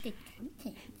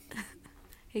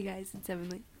Hey guys, it's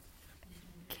Emily.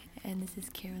 And this is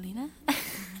Carolina.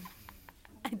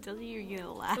 I told you were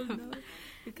gonna laugh. Oh, no.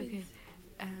 Okay.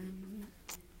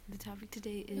 The topic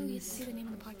today is. No, you have to say the name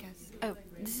of the podcast. Oh,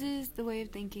 this is the way of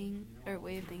thinking,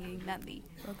 not the.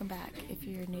 Welcome back. If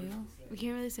you're new, We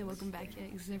can't really say welcome back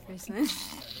yet because it's our first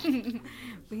one.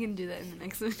 We can do that in the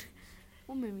next one.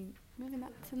 Well, maybe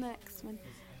not to the next one.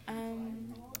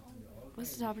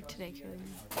 What's the topic today, Carolina?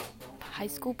 high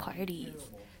school parties.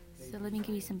 So let me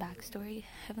give you some backstory.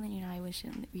 Heavenly and I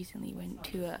recently went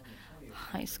to a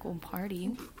high school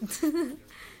party.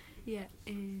 Yeah,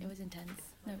 and It was intense.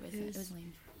 No, it wasn't. It was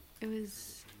lame. it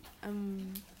was.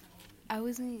 I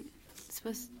wasn't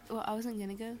I wasn't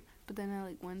gonna go, but then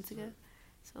I wanted to go.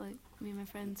 So me and my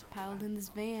friends piled in this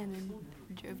van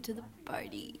and drove to the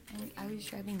party. And I was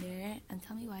driving there, and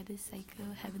tell me why this psycho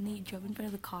Heavenly drove in front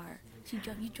of the car. You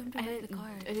jumped in front of the car.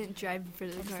 I didn't drive in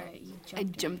front of the car. Sorry, you I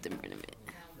jumped in front of it.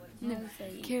 No,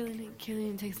 Carolina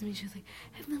texted me. She was like,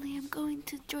 "Emily, I'm going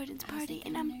to Jordan's party,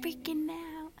 and I'm freaking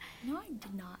out." No, I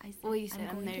did not. I said, Well, you said,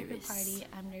 I'm "I'm going nervous." to her party.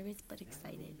 I'm nervous but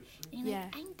excited. And you're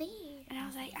like, I'm there. And I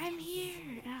was like, "I'm here,"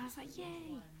 and I was like,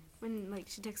 "Yay!" When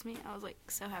she texted me, I was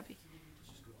so happy.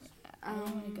 I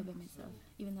didn't want to go by myself,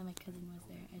 even though my cousin was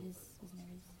there. I just was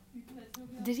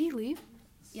nervous. Did he leave?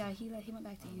 Yeah, he went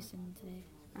back to Houston today.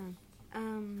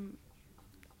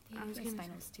 He I was has gonna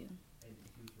finals too.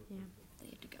 Yeah. They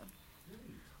have to go.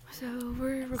 So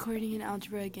we're recording in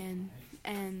algebra again,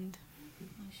 and Oh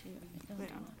shoot! Wait.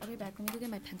 I'll be back. Let me go get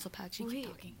my pencil pouch. You Wait. keep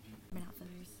talking. Urban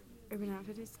Outfitters. Urban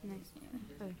Outfitters, nice.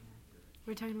 Yeah. Oh,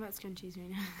 we're talking about scrunchies right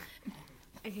now.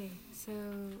 Okay, so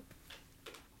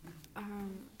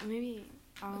maybe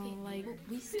I'll well,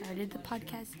 we started the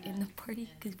podcast in the party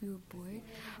because we were bored.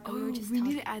 Oh, we were just we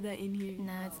talking. need to add that in here.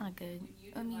 Nah, it's not good.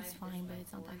 I mean, it's fine, but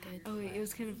it's not that good. Oh wait, it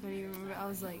was kind of funny. Remember, I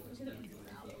was like,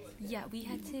 Yeah, we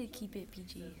had to keep it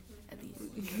PG at least.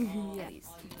 Yeah. At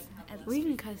least. we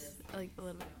can cuss a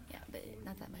little. Yeah, but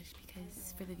not that much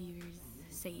because for the viewers'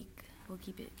 sake, we'll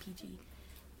keep it PG.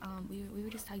 We were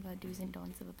just talking about do's and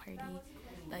don'ts of a party.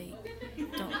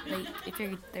 If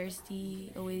you're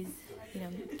thirsty, always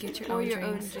get your Or own your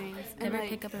drinks. own drinks. Never And,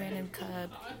 pick up a random cup.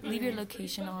 Leave your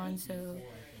location on so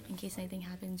in case anything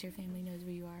happens, your family knows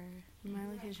where you are. My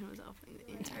location was off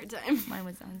the entire time. Mine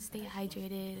was on. Stay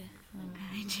hydrated.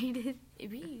 Hydrated. It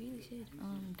really should.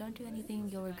 Don't do anything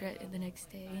you'll regret it the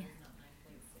next day.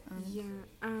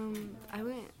 I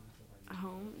went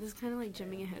home. This is kind of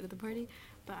jumping ahead of the party,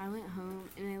 but I went home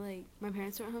and my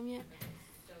parents weren't home yet,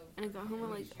 and I got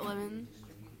home at 11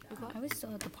 o'clock. I was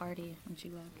still at the party when she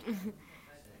left.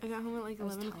 I got home at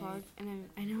 11 o'clock, tired. and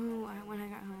I know when I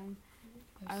got home,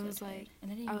 I was so like, tired.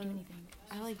 And I didn't even do anything.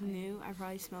 I knew I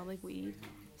probably smelled like weed,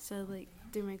 so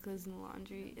threw my clothes in the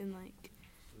laundry and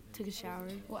took a shower.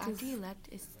 Well, after you left,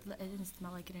 it didn't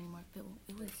smell like it anymore, but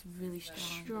it was really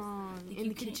strong. In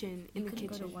the kitchen. You couldn't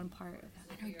go to one part,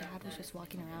 and her dad was just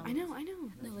walking around. I know.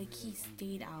 No, he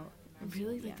stayed out.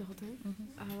 Really, Yeah. the whole time? Mm-hmm.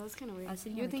 Oh, that was kind of weird. I was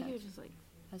sitting You on would the think you couch. were just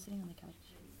I was sitting on the couch.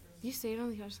 you stayed on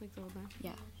the couch the whole time.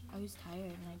 Yeah, I was tired,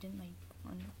 and I didn't I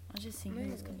was just seeing who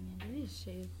was coming in. I need to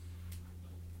shave.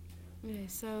 Okay,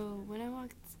 so when I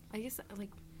walked, I guess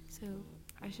so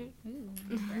I should. Ooh,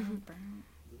 brown, brown,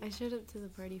 I showed up to the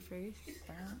party first,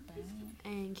 brown, brown.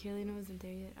 and Carolina wasn't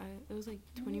there yet. It was 20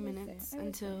 I was minutes there.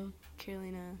 until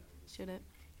Carolina showed up.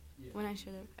 When I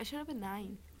showed up at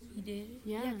 9. You did?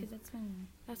 Yeah. Yeah, because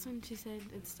That's when she said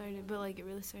it started, but it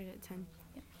really started at 10.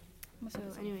 Must So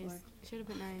have said anyways, before. I showed up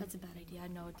at 9. That's a bad idea. I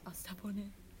know. I'll step on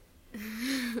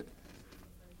it.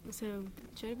 So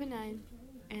showed up at 9,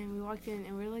 and we walked in,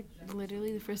 and we were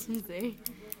literally the first ones there,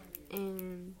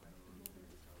 and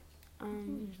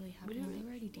Nothing usually we happened. didn't- They were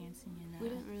already dancing and we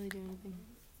didn't really do anything.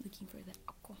 looking for the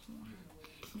alcohol.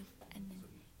 And then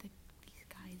these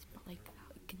guys brought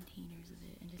containers of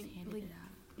it and just handed it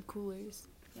out. Coolers.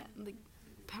 Yeah.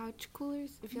 Pouch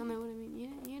coolers, if y'all know what I mean.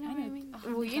 You know I what I know. mean?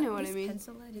 Oh, Well, you know what I this mean.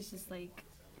 pencil lead is just so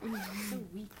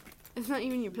weak. It's not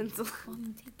even your pencil. Well, I'm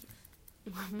gonna take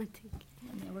it. I'm gonna take it.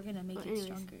 And then we're gonna make Well, it anyways.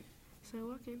 stronger. So I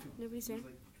walk in, nobody's there.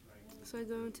 So I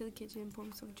go into the kitchen and pour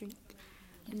myself a drink.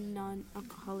 A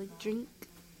non-alcoholic drink.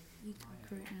 We talk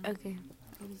right now. Okay.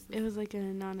 What is It was a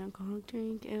non-alcoholic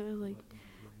drink. It was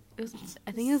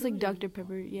I think it was Dr.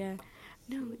 Pepper, yeah.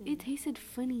 No, it tasted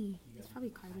funny. It's probably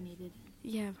carbonated.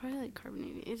 Yeah, probably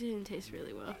carbonated. It didn't taste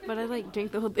really well. But I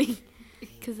drank the whole thing.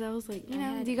 Because I was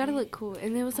you gotta look cool.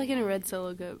 And it was in a red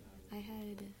Solo cup. I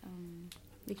had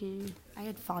I I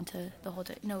had Fanta the whole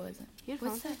time. No, it wasn't. You had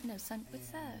What's Fanta? that? No, what's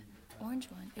that? Orange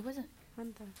one. It wasn't.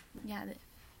 Fanta. Yeah,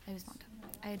 I I was Fanta.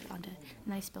 I had Fanta,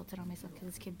 and I spilled it on myself because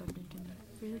this kid bumped into me.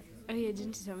 Really? Oh yeah,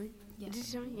 didn't you tell me? Yeah. Did you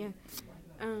tell me?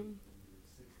 Yeah. And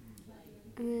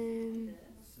then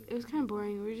it was kind of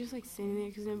boring. We were just like standing there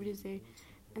because nobody was there.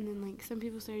 And then like some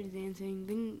people started dancing.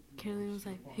 Then Caroline was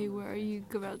like, "Hey, where are you?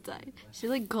 Come outside." She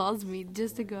like calls me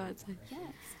just to go outside. Yes,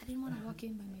 I didn't want to walk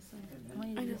in by myself. I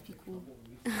wanted to just be cool.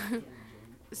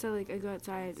 So like I go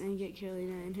outside and I get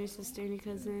Carolina and her sister and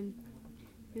her cousin.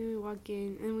 And we walk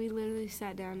in and we literally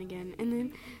sat down again. And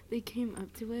then they came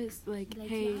up to us like,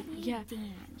 "Hey, yeah,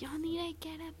 y'all need to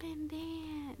get up and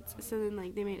dance." So then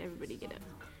like they made everybody get up.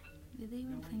 They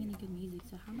weren't playing any good music,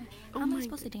 so how am Oh I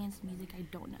supposed to dance to music? I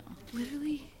don't know.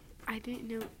 Literally, I didn't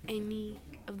know any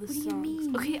of the What do you songs.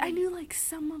 mean? Okay, I knew like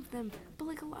some of them, but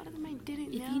like a lot of them I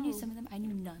didn't know. If you knew some of them, I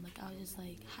knew none. Like I was just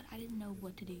like, I didn't know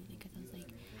what to do because I was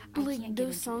like, But I like can't get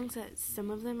those into songs that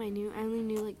some of them I knew, I only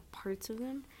knew like parts of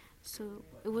them, so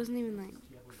it wasn't even like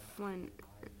fun.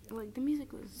 Like the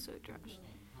music was so trash.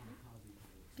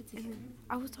 It's And then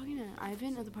I was talking to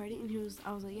Ivan at the party, and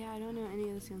I was like, "Yeah, I don't know any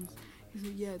of the songs." He's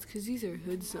like, "Yeah, it's because these are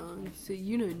hood songs, so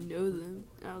you don't know them."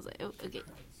 And I was like, "Oh, okay."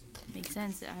 Makes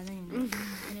sense. I don't even know.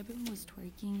 And everyone was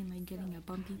twerking and like getting up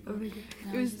on people. Oh my god.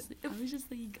 And I was just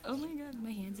like, oh my god,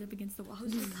 my hands up against the wall. I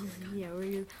was like, oh my god. Yeah,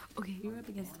 we're good. Okay, You were up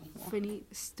against the wall. funny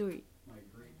story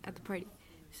at the party.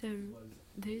 So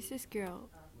there's this girl.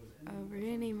 We're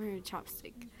gonna name her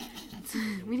Chopstick.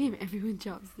 We name everyone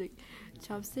Chopstick.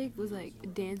 Chopstick was like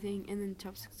dancing, and then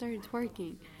Chopstick started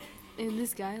twerking, and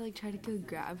this guy like tried to go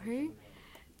grab her,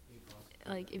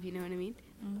 like if you know what I mean.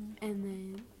 Mm-hmm. And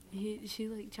then she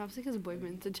like Chopstick has a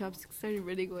boyfriend, so Chopstick started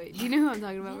running away. Do you know who I'm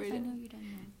talking about Yes, right I now? know you're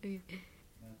talking about. Okay.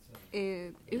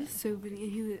 And it was so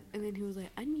funny, and then he was like,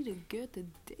 "I need a girl to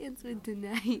dance with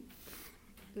tonight."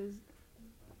 It was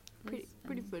pretty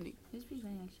funny. It was pretty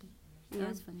funny actually. Yeah. That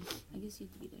was funny. I guess you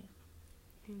had to be there.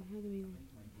 How do we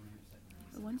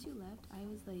But once you left, I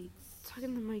was like, talk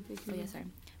in the mic? oh yeah, sorry.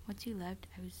 Once you left,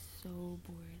 I was so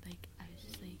bored. Like I was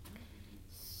just like,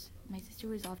 my sister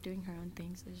was off doing her own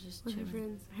things. So I was just With her chilling.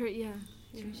 friends. Her yeah.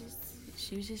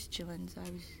 She was just chilling. So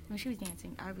when she was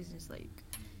dancing, I was just like,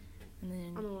 and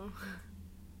then On the wall.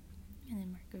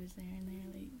 Marco was there, and they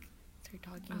were like started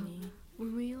talking to me.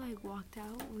 When we like walked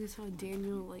out, we saw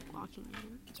Daniel like walking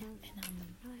in. Yeah, and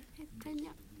We're like, "Hey,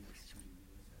 Daniel."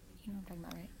 you know what I'm talking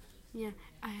about, right? Yeah,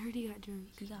 I heard he got drunk.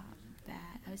 He got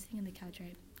bad. I was sitting on the couch,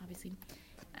 right? Obviously,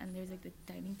 and there's like the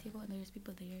dining table, and there's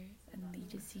people there, and they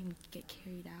just see him get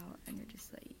carried out, and you're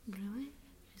just like, Really?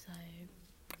 he's like,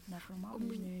 not for my Oh my-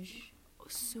 business.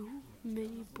 So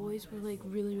many boys were like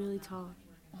really tall.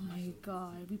 Oh my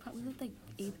god, we probably looked like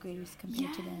 8th graders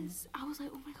compared to them. Yes. I was like,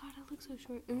 oh my god, I look so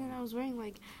short. And then I was wearing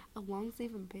like a long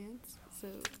sleeve and pants, so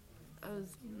I was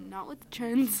not with the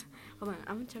trends. Hold on,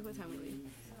 I'm gonna check what time we leave.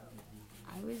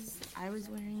 I was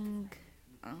wearing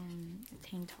a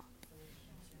tank top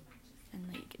and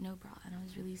like no bra, and I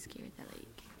was really scared that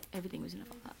like everything was gonna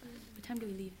fall out. What time do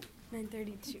we leave?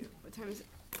 9:32. What time is it?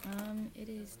 It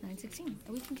is 9:16.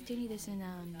 We can continue this in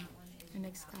our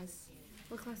next class.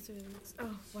 What class do we next?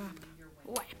 Oh, WAP.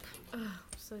 WAP. Ugh, I'm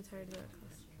so tired of that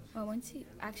class. Well, once you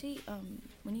actually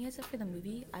when you guys up for the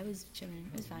movie, I was chilling.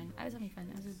 It was fine. I was having fun.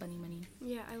 I was with Bunny Money.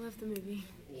 Yeah, I left the movie.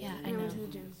 Yeah, And I know. went to the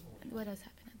gym. What else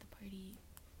happened at the party?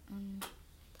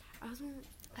 I was gonna.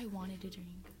 I wanted to drink.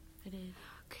 I did.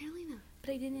 Carolina.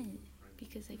 But I didn't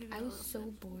because like I was so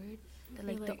bored that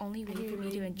like You're the like, only I way need for to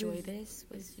me to make enjoy this. this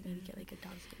was for me to get like a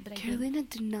dog stick. But I didn't. Carolina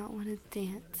did not want to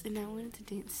dance, and I wanted to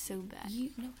dance so bad.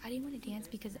 I didn't want to dance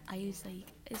because I was like,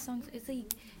 this song. It's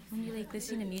like when you're like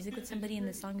listening to music with somebody and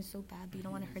the song is so bad, but you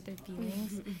don't want to hurt their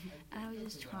feelings. And I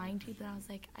was just trying to, but I was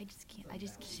like, I just can't. I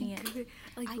just can't.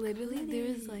 Like I literally, there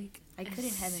was couldn't. like I a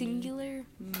couldn't have any. singular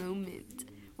moment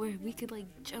where we could like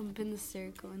jump in the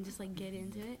circle and just like get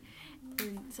into it.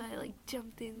 And so I like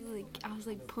jumped in, like I was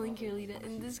like pulling Carolina,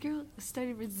 and this girl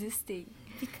started resisting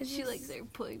Because she like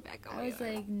started pulling back on I my was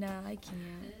arm. like, nah, I can't.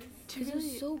 Because it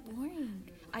was so boring.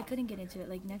 I couldn't get into it.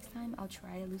 Like, next time, I'll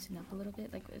try to loosen up a little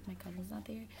bit, like, if my cousin's not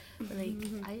there. But, like,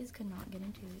 I just could not get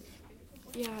into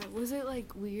it. Yeah, was it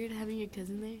like weird having your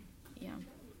cousin there? Yeah.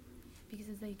 Because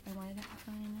it's like, I wanted to have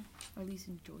fun, or at least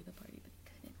enjoy the party, but I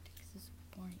couldn't. Because it's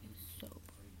boring. It was so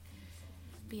boring.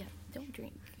 But yeah, don't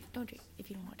drink. Don't drink if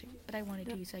you don't want to. But I wanted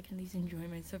to, so I can at least enjoy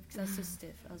myself, because I was so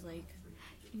stiff. I was like,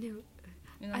 No, you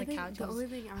know, on I the think couch. the only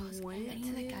thing I wanted and to you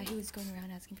know that do. guy who was going around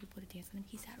asking people to dance with him?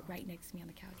 He sat right next to me on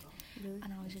the couch. Really?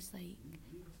 And I was just like,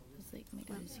 oh my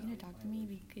god, is he gonna talk to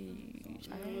me?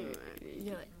 Because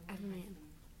You're like, I'm a man.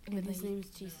 But And his like- name's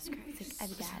Jesus Christ. it's like, I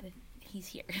have a dad. He's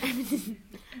here.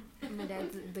 My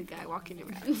dad's the guy walking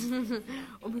around.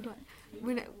 Oh my god.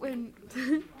 When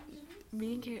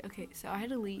me and Carolina, okay, so I had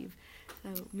to leave.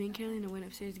 So me and Carolina went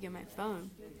upstairs to get my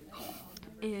phone.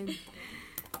 And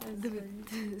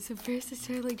so first I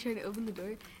started like trying to open the door,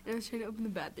 and I was trying to open the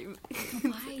bathroom.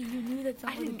 Why? You knew that's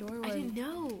not where the door was. I didn't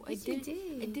know. Yes, you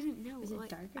did. I didn't know. Was it like,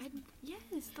 dark or something? Yes.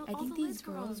 I all think the these lights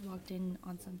were girls off. walked in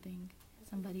on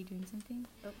somebody doing something.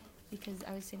 Oh. Because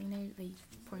I was sitting there, like,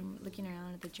 looking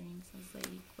around at the drinks. I was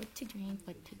like, what to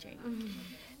drink? Mm-hmm.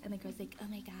 And the girl's like, oh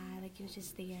my god, like, it was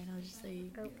just there. And I was just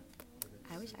like, Oh.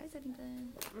 I wish I was having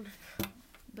fun.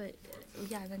 But,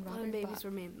 yeah, then A lot Robert of babies bought,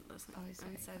 were made last Oh, night,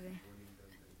 sorry. on Saturday.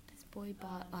 this boy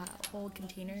bought a whole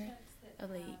container of,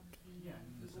 like,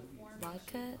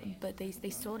 vodka. But they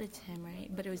sold it to him, right?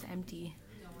 But it was empty.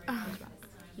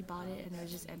 He bought it and it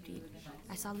was just empty.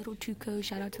 I saw Little Tuco.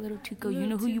 Shout out to Little Tuco. You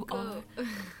know who you are.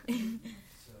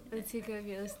 Little Tuco, if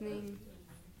you're listening,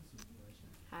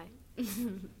 hi.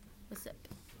 What's up?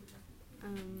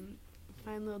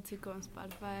 Find Little Tuco on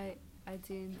Spotify,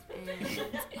 iTunes, and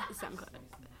SoundCloud.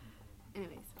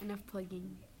 Anyways, enough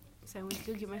plugging. So I went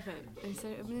to go get my phone. I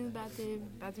started opening the bathroom.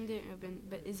 Bathroom didn't open,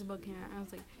 but Isabel came out. I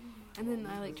was like, and then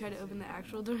I like tried to open the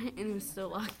actual door, and it was still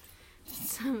locked.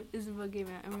 So Isabel came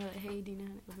out, and we're like, hey, do you know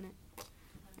how to open it?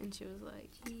 And she was like,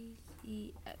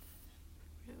 G-E-F.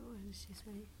 What did she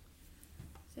say?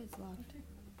 So it's locked.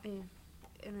 Yeah.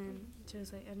 And then she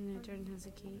was like, I don't know, Jordan has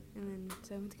a key. And then,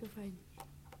 so I went to go find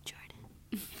Jordan.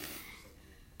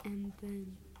 And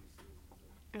then,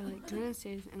 or like, went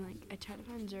downstairs, and like, I tried to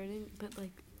find Jordan, but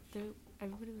like,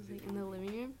 everybody was like in the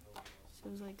living room, so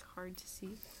it was like hard to see.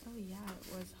 Oh yeah,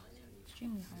 it was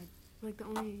extremely hard. Like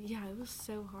it was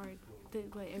so hard.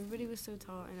 Like everybody was so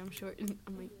tall, and I'm short, and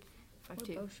I'm like 5'2".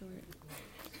 We're both short.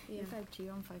 Yeah. You're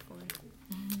 5'2", I'm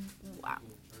 5'4". Wow.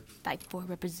 5'4"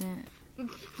 represent. You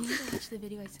need to watch the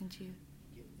video I sent you.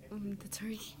 The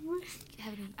turkey one.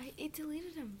 It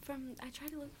deleted them from. I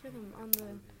tried to look for them on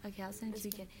the. Okay, I'll send it to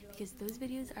you again because those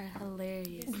videos are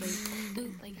hilarious.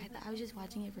 Like, I was just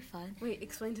watching it for fun. Wait,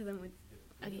 explain to them.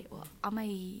 Okay, well, I'm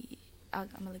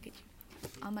gonna look at you.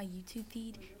 On my YouTube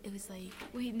feed, it was like.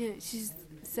 Wait, no, she's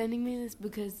sending me this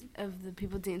because of the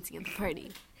people dancing at the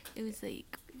party. It was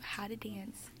like how to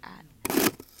dance at.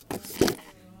 It's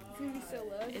gonna be so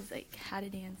loud. It's like how to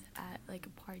dance at like a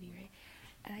party, right?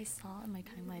 And I saw it on my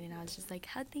timeline, and I was just like,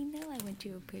 how'd they know I went to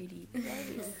a party?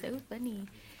 That was so funny.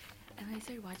 And I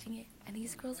started watching it, and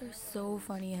these girls are so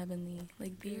funny, Heavenly.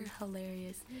 Like, they're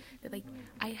hilarious. They're like,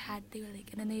 they were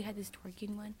like, and then they had this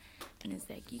twerking one, and it's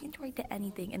like, you can twerk to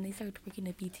anything. And they started twerking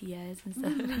to BTS and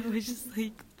stuff, and I was just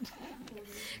like,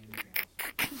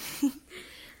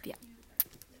 yeah,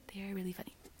 they are really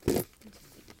funny.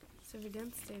 So we're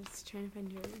downstairs trying to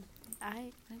find Jordan.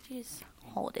 Why don't you just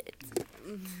hold it?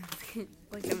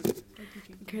 Like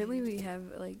currently we have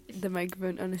like the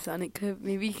microphone on a sonic clip.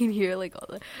 Maybe you can hear like all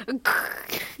the.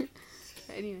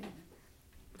 Anyway,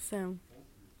 so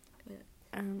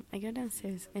I go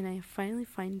downstairs and I finally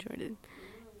find Jordan,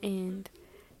 and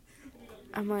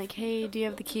I'm like, hey, do you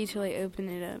have the key to like open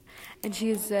it up? And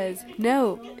she says,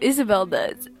 no, Isabel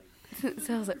does.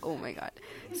 So I was like, oh my god.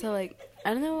 So like,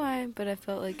 I don't know why, but I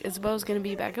felt like Isabel was gonna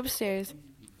be back upstairs.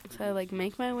 So I like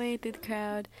make my way through the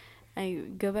crowd. I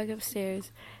go back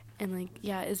upstairs, and like,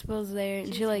 yeah, Isabel's there,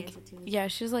 and she like, yeah,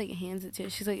 she's like hands it to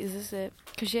us. She's like, is this it?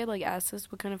 Because she had like asked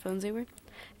us what kind of phones they were,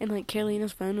 and like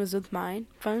Carolina's phone was with mine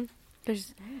phone.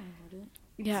 Cause,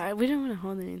 yeah, we didn't want to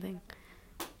hold anything,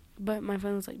 but my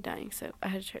phone was like dying, so I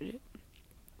had to charge it.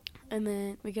 And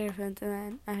then we got our phones, and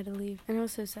then I had to leave, and it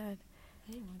was so sad.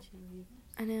 I didn't want you to leave.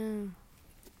 I know.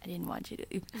 I didn't want you to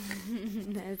leave.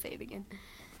 No, say it again.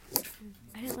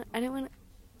 I didn't want.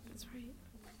 That's right.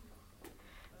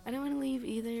 I didn't want to leave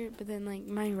either, but then like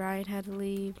my ride had to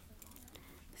leave,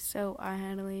 so I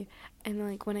had to leave. And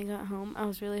like when I got home, I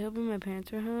was really hoping my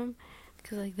parents were home,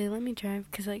 cause like they let me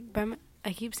drive. Cause like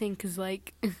I keep saying cause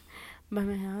like by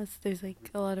my house there's like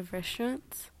a lot of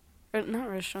restaurants, or not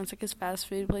restaurants, like it's fast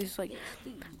food places like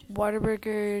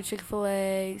Whataburger,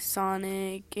 Chick-fil-A,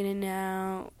 Sonic,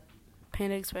 In-N-Out,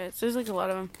 Panda Express. There's like a lot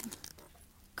of them.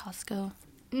 Costco.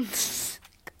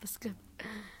 Costco.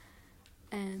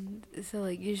 And so,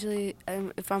 like, usually,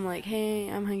 if I'm like, hey,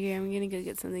 I'm hungry, I'm gonna go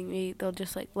get something to eat, they'll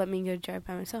just, like, let me go drive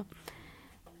by myself.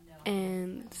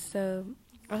 And so,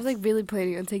 I was, like, really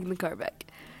planning on taking the car back.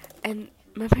 And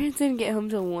my parents didn't get home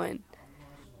till 1.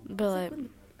 But, like...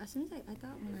 As soon as I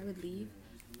thought when I would leave,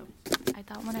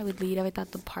 I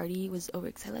thought the party was over.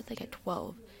 Because I left, like, at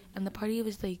 12. And the party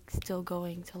was, like, still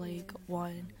going till, like,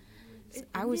 1. So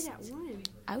I was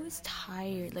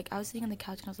tired. Like, I was sitting on the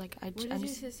couch and I was like, What did your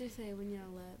sister say when y'all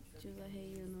left? She was like,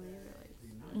 hey, you're gonna leave? Or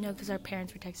like... No, because our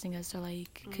parents were texting us. So,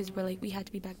 like, because we're like, we had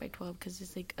to be back by 12 because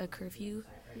it's like a curfew.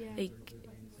 Yeah. Like,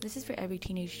 this is for every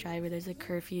teenage driver. There's a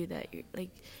curfew that you're like,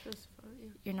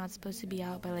 you're not supposed to be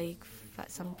out by like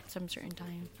some certain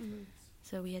time. Mm-hmm.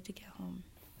 So we had to get home.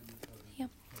 Yeah,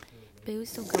 but it was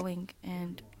still going,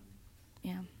 and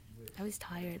yeah, I was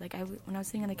tired. Like when I was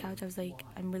sitting on the couch, I was like,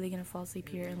 I'm really gonna fall asleep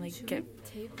here and like Should get.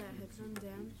 we tape that headphone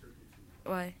down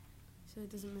Why? so it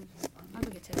doesn't move? I'll go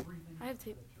get tape. I have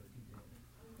tape.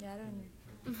 Yeah, I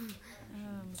don't.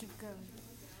 Keep going.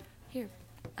 Here,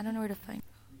 I don't know where to find.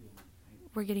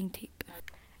 We're getting tape,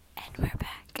 and we're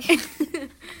back.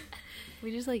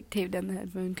 We just like taped down the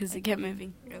headphone because it kept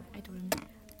moving. I told him.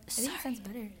 I think it sounds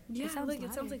better. Yeah, it sounds louder.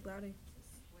 it sounds like louder.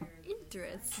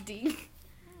 Interesting.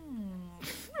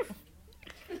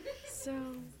 So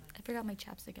I forgot my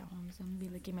chapstick at home, so I'm gonna be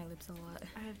licking my lips a lot.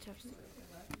 I have chapstick.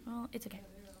 Well, it's okay.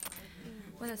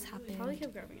 What else happened? Probably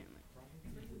kept grabbing it.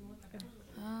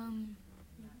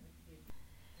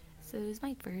 So it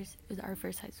was our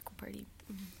first high school party,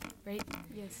 right?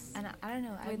 Yes. And I don't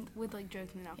know. With like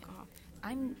drugs and alcohol.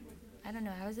 I don't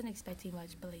know. I wasn't expecting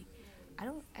much, but like,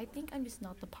 I think I'm just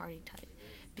not the party type,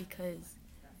 because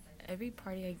every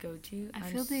party I go to, I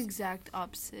feel the exact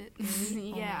opposite.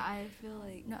 Really? Yeah, I feel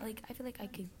like. Not like I feel like I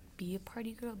could be a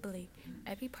party girl, but like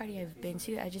every party I've been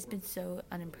to, I've just been so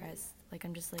unimpressed. Like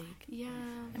I'm just like, Yeah.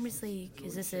 I'm just like,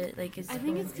 is this it? Like, I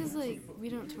think it's because like we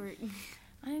don't twerk.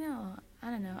 I don't know. I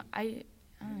don't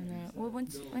know. Well,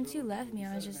 once you left me,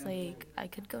 I was just like, I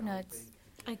could go nuts.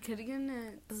 I could have gone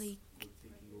nuts. But like,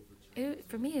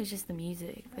 for me, it was just the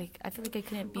music. Like, I feel like I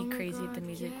couldn't be Oh my crazy if the God,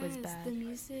 music was yes, bad. the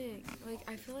music. Like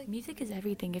I feel like. Music is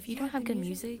everything. If you Yeah, don't have the good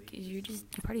music- music,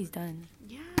 your party's done.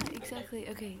 Yeah, exactly.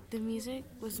 Okay, the music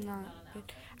was not good.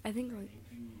 I think like,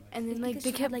 and then Like like they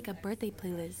they kept kept like a birthday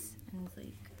playlist, and it's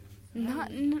like,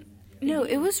 no,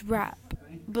 it was rap,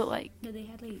 but like, no, they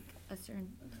had like a certain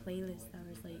playlist that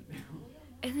was like.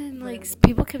 and then like Whatever.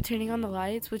 people kept turning on the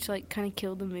lights, which like kind of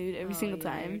killed the mood every single You're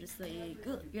time. just like,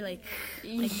 ugh. You're like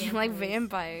Like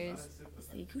vampires. It's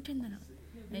like, who turned that on?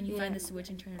 And you find the switch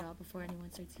and turn it off before everyone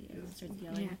starts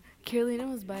yelling. Yeah, Carolina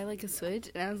was by like a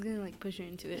switch, and I was gonna like push her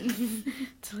into it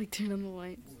to like turn on the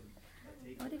lights.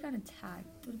 Oh, they got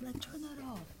attacked. They'd be like, turn that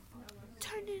off.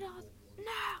 Turn it off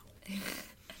now.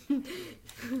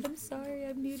 I'm sorry,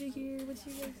 I'm new to here. What's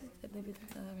your guys'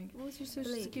 What's your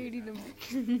social Like- security number?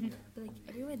 But like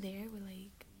everyone there were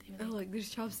like, they Oh, were like, like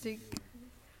there's chopstick.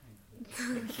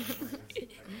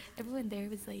 everyone there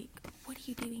was like, what are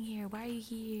you doing here? Why are you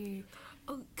here?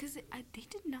 Oh, because they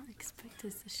did not expect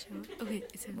us to show up. Okay,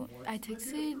 so I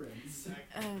texted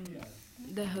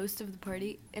the host of the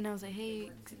party, and I was like, hey,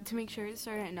 to make sure it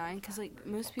started at 9, because like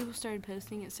most people started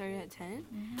posting it started at 10,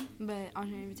 but on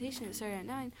her invitation it started at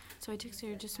 9, so I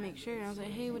texted her just to make sure, and I was like,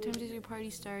 hey, what time does your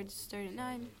party start? Does it start at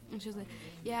 9? And she was like,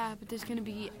 yeah, but there's going to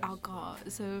be alcohol,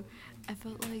 so I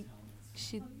felt like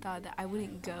she thought that I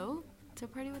wouldn't go to a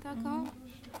party with alcohol,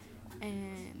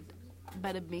 and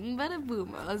bada bing, bada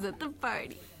boom, I was at the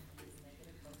party.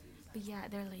 But yeah,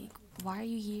 they're like, why are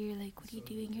you here? Like, what are you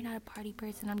doing? You're not a party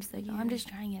person. I'm just like, oh, I'm just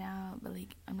trying it out, but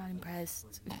like, I'm not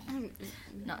impressed.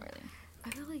 Not really. I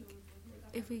feel like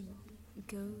if we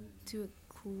go to a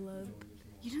club,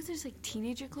 you know, there's like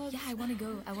teenager clubs. Yeah, I want to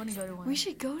go. I want to go to one. We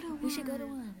should go to one. We should go to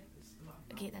one.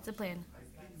 Okay, that's a plan.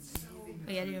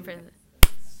 Oh yeah, do it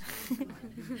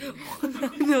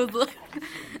No, look.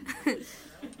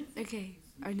 Okay,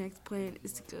 our next plan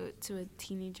is to go to a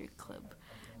teenager club.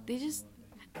 They just,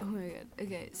 oh my god.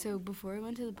 Okay, so before I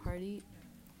went to the party,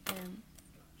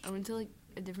 I went to like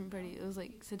a different party. It was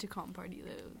like such a calm party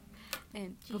though.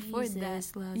 And before that,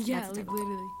 Jesus loves yeah, that like stuff.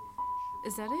 literally.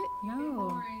 Is that it?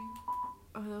 No.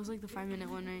 Oh, that was like the 5-minute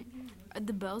one, right?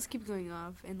 The bells keep going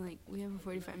off, and like we have a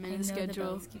 45-minute The schedule.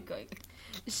 bells keep going.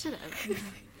 Shut up.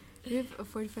 We have a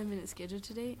 45-minute schedule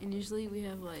today, and usually we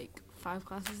have like 5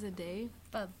 classes a day,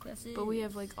 5 classes. but we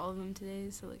have like all of them today,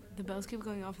 so like the bells keep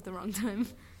going off at the wrong time.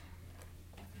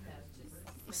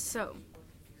 So,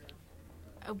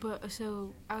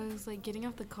 so I was like getting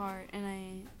off the car, and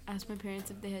I asked my parents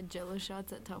if they had Jello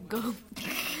shots at Top Golf.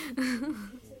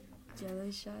 Jello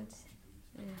shots.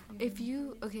 If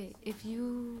you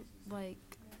like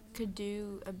could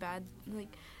do a bad like,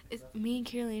 me and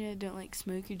Carolina don't like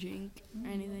smoke or drink or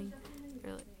anything,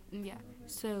 or like, yeah.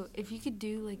 So if you could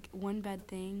do like one bad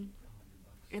thing,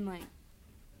 and like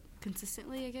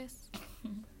consistently, I guess,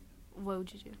 what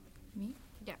would you do? Me?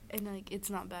 Yeah, and like it's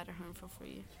not bad or harmful for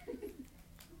you.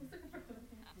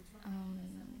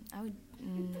 I would.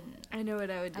 I know what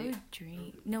I would do. I would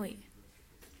drink. No wait.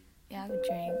 Yeah, I would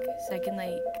drink so I can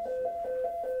like.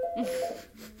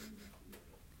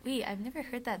 Wait, I've never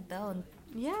heard that bell.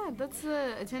 Yeah, that's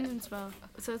the attendance bell.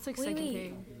 So it's like Wait, second wait.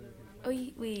 period.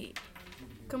 Oh wait.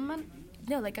 Come on.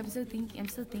 No, like I'm still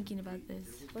thinking about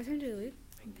this. What time do you leave?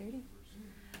 9:30.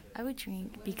 I would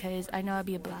drink because I know I'd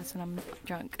be a blast when I'm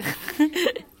drunk.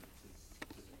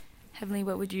 Heavenly,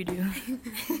 what would you do?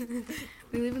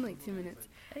 We leave in like 2 minutes.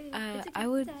 I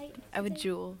would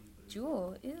jewel.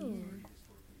 Jewel, ew. Yeah.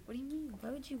 What do you mean? Why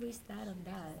would you waste that on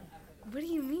that? What do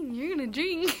you mean? You're gonna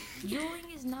drink.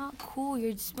 Juuling is not cool.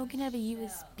 You're smoking out of a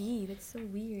USB. That's so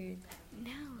weird.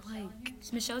 No, like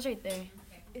Michelle's right there.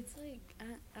 it's like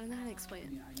I don't know how to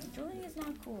explain it. Juuling is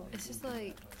not cool. It's just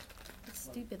like It's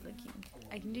stupid looking.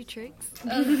 I can do tricks.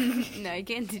 No, I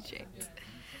can't do tricks.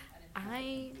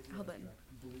 Hold on.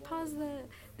 Pause that.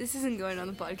 This isn't going on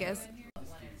the podcast.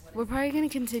 We're probably gonna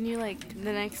continue like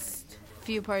the next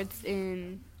few parts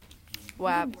in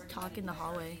WAP. Talk in the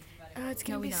hallway. Oh, it's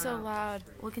gonna No, we be don't so know. loud.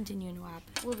 We'll continue in WAP.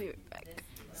 We'll be right back.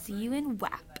 See you in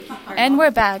WAP. And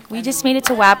we're back. We just made it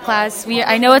to WAP class.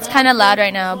 I know it's kind of loud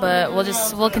right now, but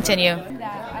we'll continue.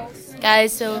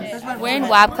 Guys, so we're in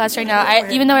WAP class right now.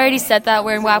 Even though I already said that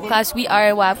we're in WAP class, we are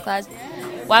in WAP class.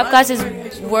 WAP class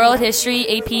is World History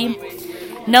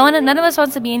AP. None of us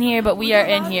wants to be in here, but we are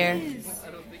in here.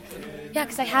 Yeah,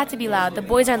 because I had to be loud. The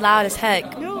boys are loud as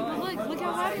heck. No, but look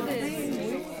how loud it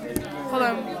is. Hold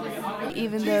on.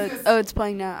 Even though it's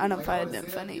playing now, I don't find it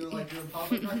funny.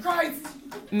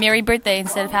 Merry birthday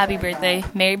instead of happy birthday.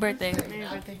 Merry birthday.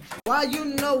 Why you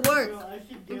no work?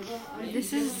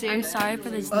 This is I'm serious. sorry for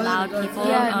these loud people.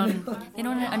 Yeah. They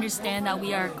don't understand that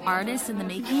we are artists in the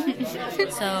making.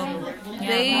 So, yeah.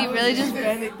 They really just.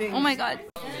 Oh my god.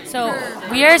 So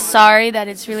we are sorry that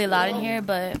it's really loud in here,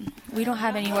 but we don't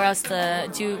have anywhere else to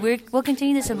do. We'll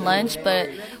continue this in lunch, but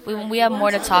we have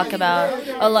more to talk about.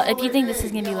 If you think this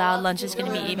is gonna be loud, lunch is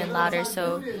gonna be even louder.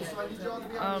 So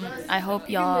I hope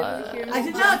y'all.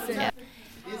 Yeah.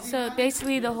 So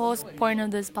basically, the whole point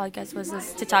of this podcast was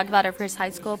just to talk about our first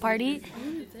high school party.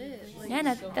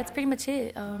 Yeah, that's pretty much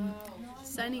it.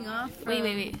 Signing off.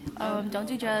 Wait. Don't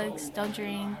do drugs. Don't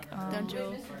drink. Don't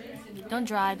jewel. Don't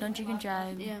drive. Don't drink and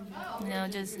drive. Yeah. You know,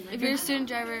 just If you're a student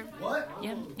driver,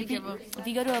 yeah. be careful. If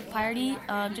you go to a party,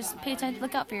 just pay attention.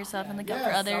 Look out for yourself and look out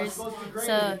for others.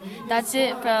 So that's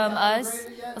it from us.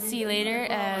 I'll see you later.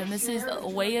 And this is a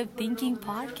Way of Thinking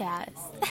podcast.